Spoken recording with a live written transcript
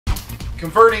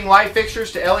Converting light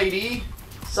fixtures to LED.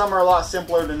 Some are a lot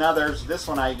simpler than others. This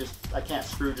one I can't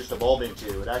screw just a bulb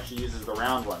into. It actually uses the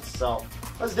round ones. So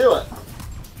let's do it.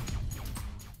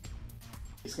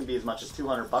 These can be as much as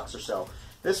 200 bucks or so.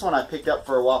 This one I picked up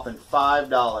for a whopping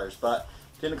 $5, but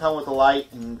didn't come with a light,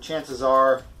 and chances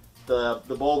are the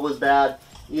bulb was bad.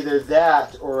 Either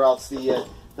that or else the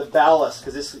ballast,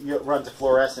 because this runs a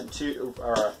fluorescent too,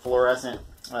 or a fluorescent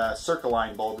circle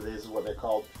line bulb is what they're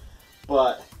called.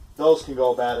 But those can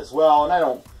go bad as well, and I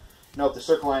don't know if the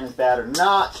circle line is bad or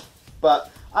not, but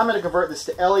I'm going to convert this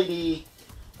to LED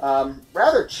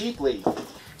rather cheaply.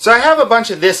 So I have a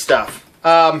bunch of this stuff.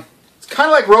 It's kind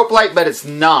of like rope light, but it's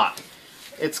not.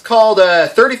 It's called a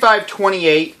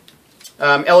 3528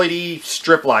 LED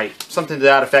strip light, something to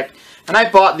that effect. And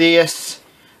I bought this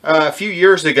a few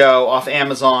years ago off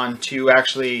Amazon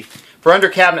for under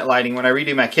cabinet lighting when I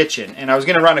redo my kitchen. And I was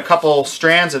going to run a couple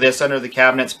strands of this under the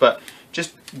cabinets, but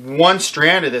just one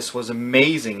strand of this was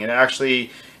amazing. It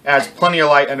actually adds plenty of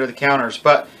light under the counters.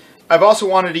 But I've also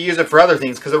wanted to use it for other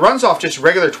things because it runs off just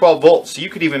regular 12 volts. So you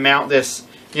could even mount this,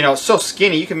 you know, it's so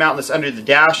skinny, you can mount this under the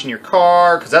dash in your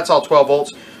car because that's all 12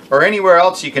 volts, or anywhere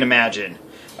else you can imagine.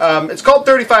 It's called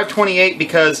 3528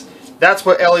 because that's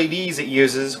what LEDs it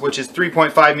uses, which is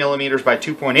 3.5 millimeters by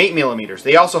 2.8 millimeters.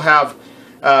 They also have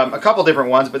a couple different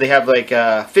ones, but they have like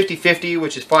 50/50,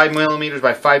 which is 5 millimeters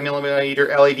by 5 millimeter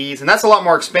LEDs, and that's a lot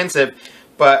more expensive,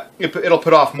 but it'll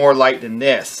put off more light than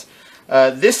this.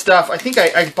 This stuff, I think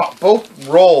I bought both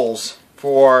rolls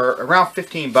for around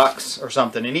 15 bucks or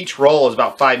something, and each roll is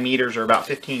about 5 meters or about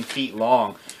 15 feet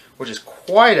long, which is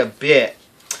quite a bit.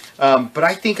 But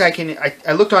I think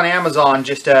I looked on Amazon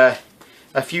just a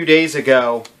few days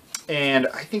ago, and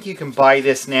I think you can buy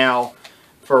this now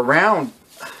for around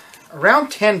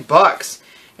 10 bucks,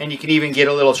 and you can even get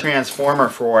a little transformer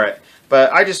for it.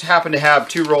 But I just happen to have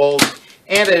 2 rolls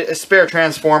and a spare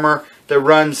transformer that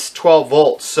runs 12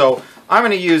 volts. So I'm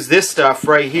going to use this stuff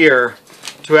right here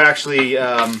to actually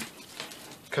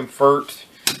convert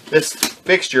this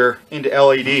fixture into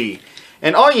LED.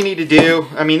 And all you need to do,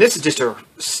 I mean, this is just a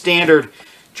standard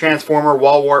transformer,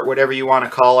 wall wart, whatever you want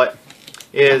to call it,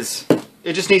 is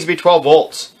it just needs to be 12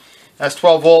 volts. That's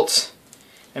 12 volts,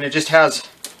 and it just has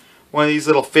one of these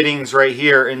little fittings right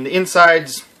here, and the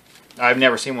inside's, I've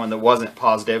never seen one that wasn't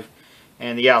positive,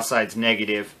 and the outside's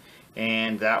negative,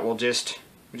 and that will just,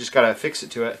 we just gotta fix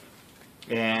it to it,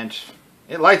 and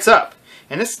it lights up.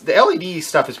 And the LED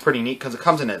stuff is pretty neat because it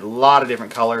comes in a lot of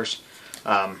different colors,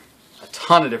 a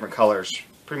ton of different colors,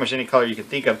 pretty much any color you can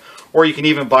think of, or you can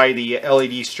even buy the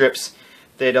LED strips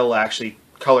that'll actually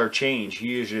color change.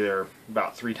 Usually they're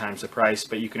about 3 times the price,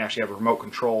 but you can actually have remote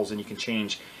controls and you can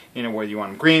change, you know, whether you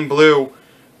want them green, blue,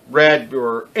 red,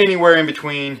 or anywhere in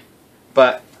between.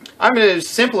 But I'm going to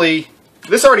simply,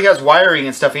 this already has wiring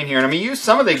and stuff in here, and I'm going to use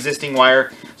some of the existing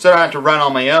wire so I don't have to run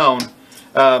on my own.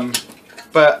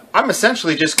 But I'm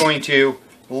essentially just going to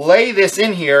lay this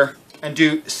in here and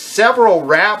do several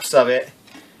wraps of it,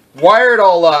 wire it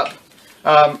all up.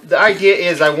 The idea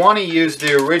is I want to use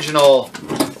the original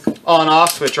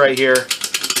on-off switch right here,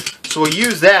 so we'll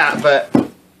use that, but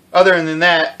other than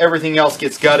that, everything else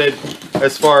gets gutted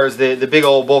as far as the big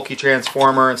old bulky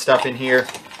transformer and stuff in here.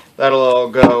 That'll all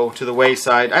go to the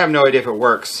wayside. I have no idea if it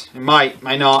works. It might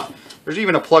not. There's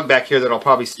even a plug back here that I'll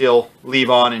probably still leave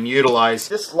on and utilize.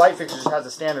 This light fixture just has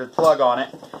a standard plug on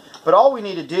it, but all we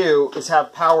need to do is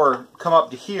have power come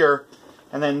up to here,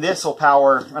 and then this will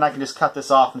power, and I can just cut this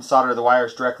off and solder the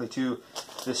wires directly to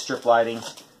this strip lighting.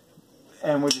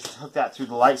 And we just hook that through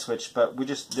the light switch, but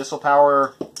this will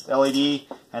power LED,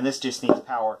 and this just needs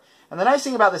power. And the nice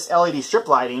thing about this LED strip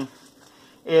lighting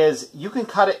is you can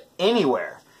cut it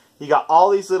anywhere. You got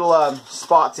all these little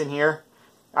spots in here.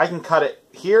 I can cut it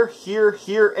here, here,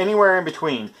 here, anywhere in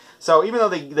between. So even though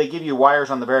they give you wires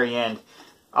on the very end,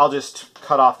 I'll just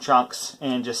cut off chunks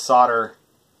and just solder.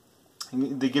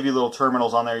 They give you little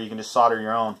terminals on there. You can just solder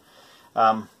your own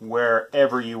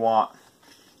wherever you want,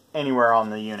 anywhere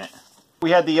on the unit.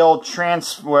 We had the old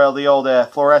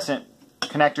fluorescent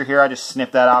connector here. I just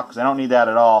snipped that out because I don't need that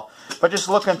at all. But just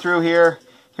looking through here,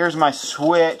 here's my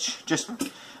switch. Just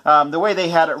the way they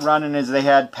had it running is they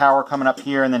had power coming up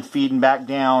here and then feeding back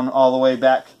down all the way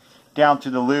back down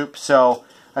through the loop. So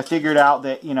I figured out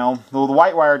that, you know, the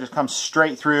white wire just comes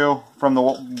straight through from the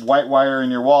white wire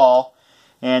in your wall,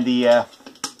 and the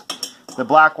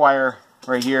black wire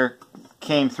right here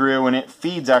came through, and it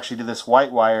feeds actually to this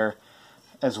white wire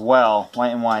as well, white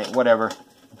and white, whatever.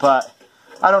 But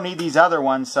I don't need these other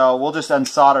ones, so we'll just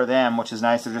unsolder them, which is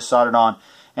nice. They're just soldered on.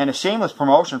 And a shameless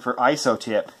promotion for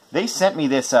IsoTip. They sent me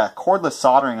this cordless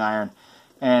soldering iron,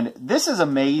 and this is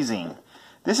amazing.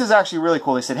 This is actually really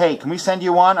cool. They said, hey, can we send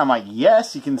you one? I'm like,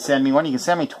 yes, you can send me one. You can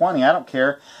send me 20. I don't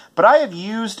care. But I have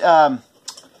used, let's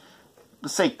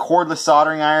say, cordless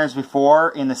soldering irons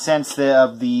before, in the sense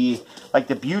of the, like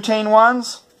the butane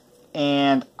ones.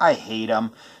 And I hate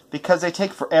them because they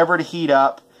take forever to heat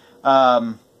up.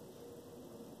 And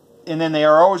then they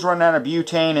are always running out of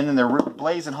butane, and then they're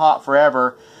blazing hot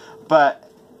forever. But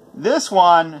this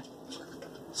one...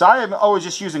 So I am always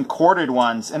just using corded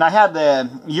ones, and I had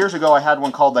years ago I had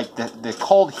one called like the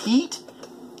Cold Heat.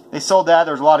 They sold that.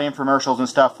 There was a lot of infomercials and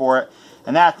stuff for it,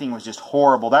 and that thing was just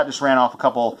horrible. That just ran off a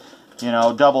couple, you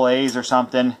know, double A's or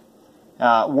something,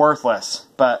 worthless.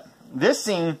 But this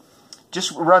thing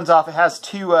just runs off. It has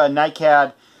two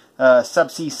NiCad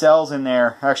subsea cells in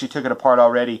there. I actually took it apart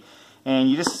already,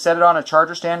 and you just set it on a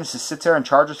charger stand. It just sits there and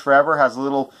charges forever. Has a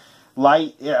little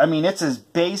light. I mean, it's as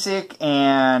basic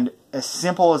and as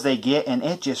simple as they get, and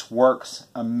it just works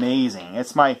amazing.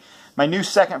 It's my new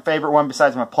second favorite one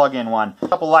besides my plug-in one. A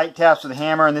couple light taps with a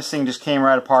hammer, and this thing just came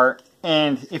right apart.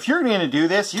 And if you're going to do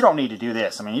this, you don't need to do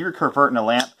this. I mean, you're converting a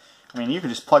lamp. I mean, you can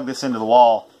just plug this into the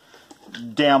wall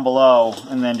down below,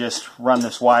 and then just run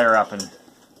this wire up and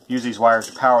use these wires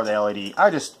to power the LED. I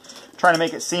just try to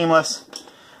make it seamless,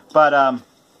 but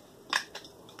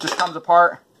just comes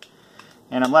apart.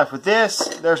 And I'm left with this.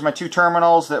 There's my two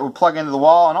terminals that will plug into the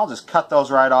wall, and I'll just cut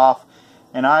those right off,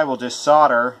 and I will just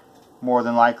solder, more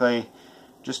than likely,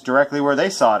 just directly where they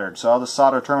soldered. So I'll just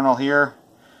solder a terminal here,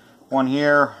 one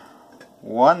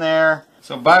there.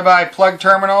 So bye-bye plug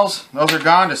terminals. Those are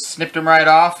gone. Just snipped them right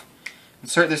off.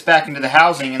 Insert this back into the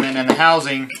housing, and then in the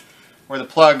housing where the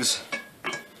plugs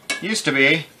used to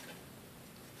be,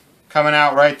 coming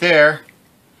out right there,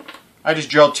 I just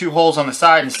drilled 2 holes on the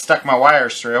side and stuck my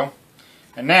wires through.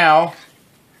 And now,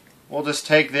 we'll just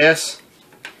take this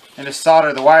and just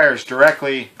solder the wires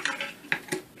directly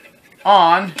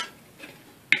on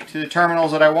to the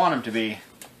terminals that I want them to be.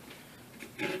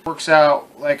 Works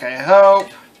out like I hope.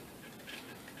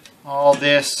 All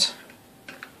this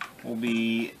will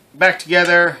be back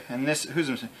together, and this, who's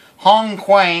this? Hong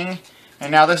Quang, and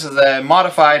now this is a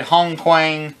modified Hong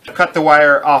Quang. Cut the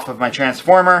wire off of my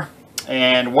transformer,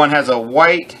 and one has a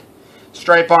white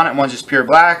stripe on it, and one's just pure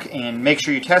black. And make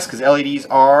sure you test, because LEDs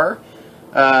are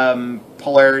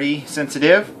polarity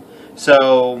sensitive.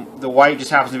 So the white just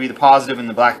happens to be the positive, and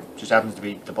the black just happens to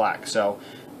be the black. So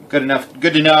good enough,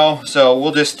 good to know. So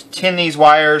we'll just tin these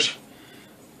wires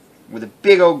with a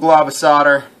big old glob of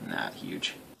solder. Not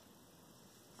huge.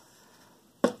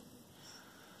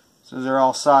 So they're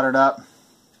all soldered up.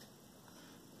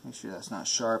 Make sure that's not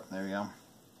sharp. There we go.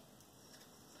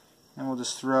 And we'll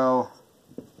just throw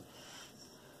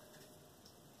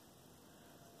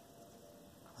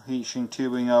heat shrink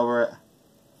tubing over it.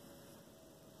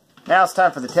 Now it's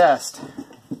time for the test.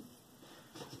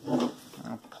 I'll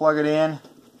plug it in.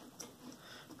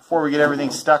 Before we get everything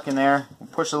stuck in there, we'll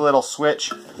push a little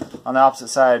switch on the opposite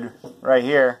side right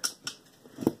here,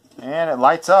 and it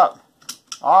lights up.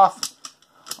 Off,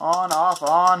 on, off,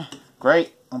 on.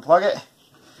 Great. Unplug it.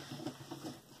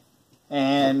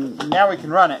 And now we can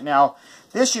run it. Now,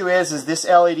 the issue is this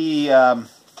LED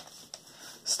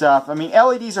stuff. I mean,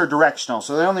 LEDs are directional,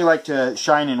 so they only like to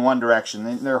shine in one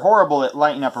direction. They're horrible at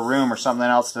lighting up a room or something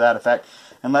else to that effect,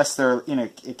 unless they're in a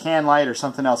can light or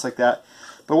something else like that.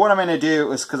 But what I'm going to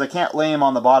do is, because I can't lay them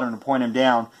on the bottom to point them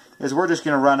down, is we're just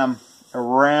going to run them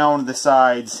around the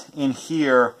sides in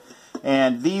here.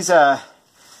 And these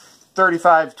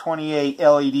 3528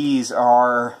 LEDs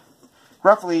are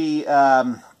roughly,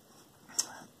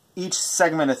 each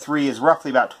segment of 3 is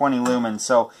roughly about 20 lumens.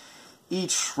 So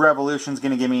each revolution is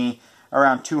going to give me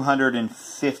around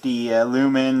 250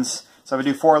 lumens. So if I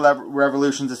do 4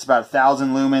 revolutions, it's about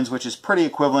 1,000 lumens, which is pretty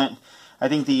equivalent. I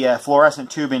think the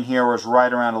fluorescent tube in here was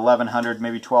right around 1,100,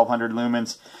 maybe 1,200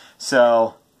 lumens.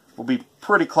 So we'll be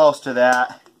pretty close to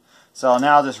that. So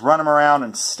now I'll just run them around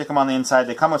and stick them on the inside.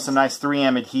 They come with some nice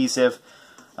 3M adhesive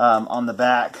on the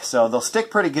back. So they'll stick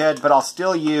pretty good, but I'll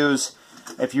still use,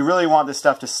 if you really want this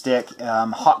stuff to stick,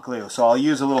 hot glue. So I'll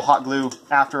use a little hot glue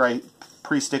after I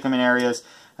pre-stick them in areas,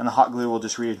 and the hot glue will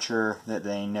just reassure that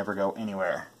they never go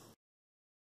anywhere.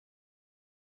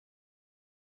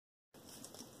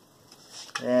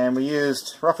 And we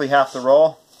used roughly half the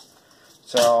roll,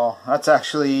 so that's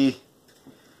actually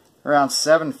around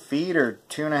 7 feet or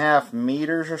 2.5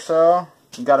 meters or so.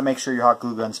 You've got to make sure your hot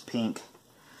glue gun's pink,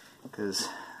 because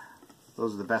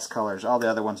those are the best colors. All the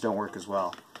other ones don't work as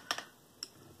well.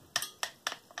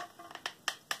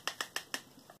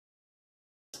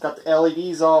 Got the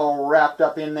LEDs all wrapped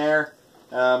up in there.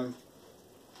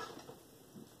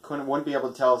 Wouldn't be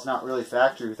able to tell it's not really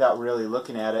factory without really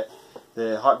looking at it.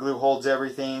 The hot glue holds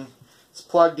everything. It's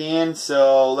plugged in,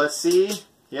 so let's see.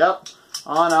 Yep,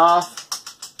 on, off.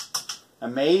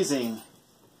 Amazing.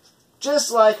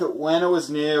 Just like when it was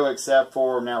new, except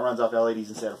for now it runs off LEDs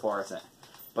instead of fluorescent.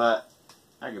 But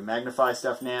I can magnify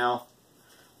stuff now.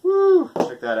 Woo!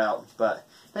 Check that out. But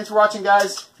thanks for watching,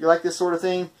 guys. If you like this sort of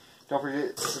thing, don't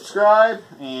forget to subscribe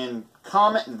and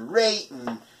comment and rate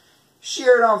and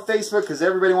share it on Facebook, because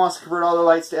everybody wants to convert all their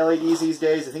lights to LEDs these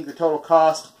days. I think the total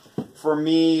cost for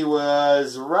me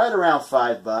was right around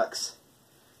 $5.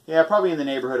 Yeah, probably in the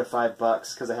neighborhood of $5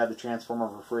 because I had the transformer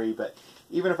for free. But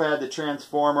even if I had the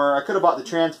transformer, I could have bought the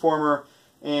transformer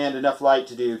and enough light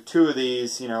to do 2 of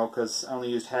these, you know, because I only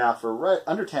used half for right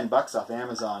under $10 off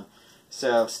Amazon.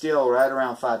 So still right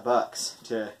around $5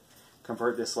 to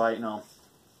convert this light, and I'll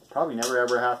probably never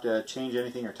ever have to change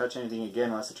anything or touch anything again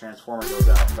unless the transformer goes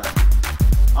out. But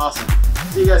awesome.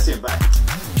 See you guys soon. Bye.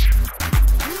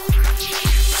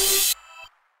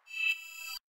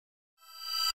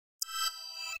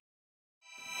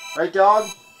 Right, dog?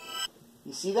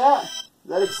 You see that? Is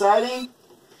that exciting?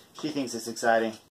 She thinks it's exciting.